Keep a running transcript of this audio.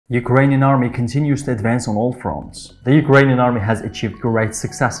Ukrainian Army continues to advance on all fronts. The Ukrainian Army has achieved great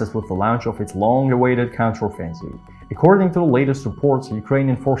successes with the launch of its long-awaited counteroffensive. According to the latest reports,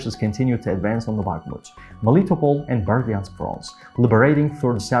 Ukrainian forces continue to advance on the Bakhmut, Melitopol and Berdiansk fronts, liberating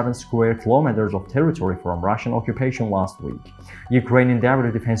 37 square kilometers of territory from Russian occupation last week. Ukrainian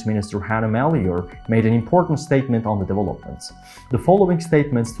Deputy Defense Minister Hanna Maliar made an important statement on the developments. The following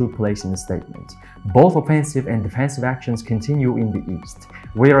statements took place in the statement. Both offensive and defensive actions continue in the east.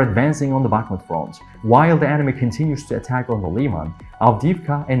 We are advancing on the Bakhmut front, while the enemy continues to attack on the Lyman,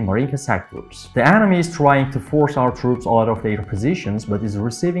 Avdiivka and Marinka sectors. The enemy is trying to force our troops out of their positions but is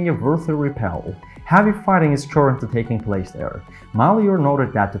receiving a worthy repel. Heavy fighting is currently taking place there. Maliar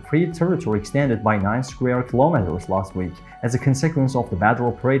noted that the freed territory extended by 9 square kilometers last week as a consequence of the better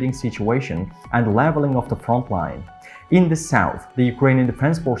operating situation and the leveling of the front line. In the south, the Ukrainian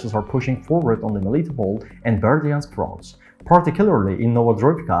Defense Forces are pushing forward on the Melitopol and Berdiansk fronts, particularly in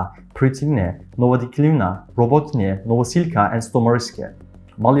Novodarivka, Pryiutne, Novodanylivka, Robotyne, Novosilka and Staromaiorske.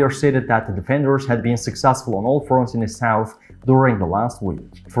 Maliar stated that the defenders had been successful on all fronts in the south during the last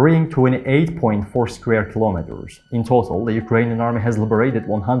week, freeing 28.4 square kilometers. In total, the Ukrainian Army has liberated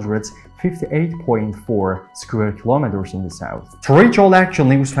 158.4 square kilometers in the south. To reach all actual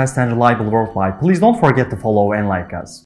news fast and reliable worldwide, please don't forget to follow and like us.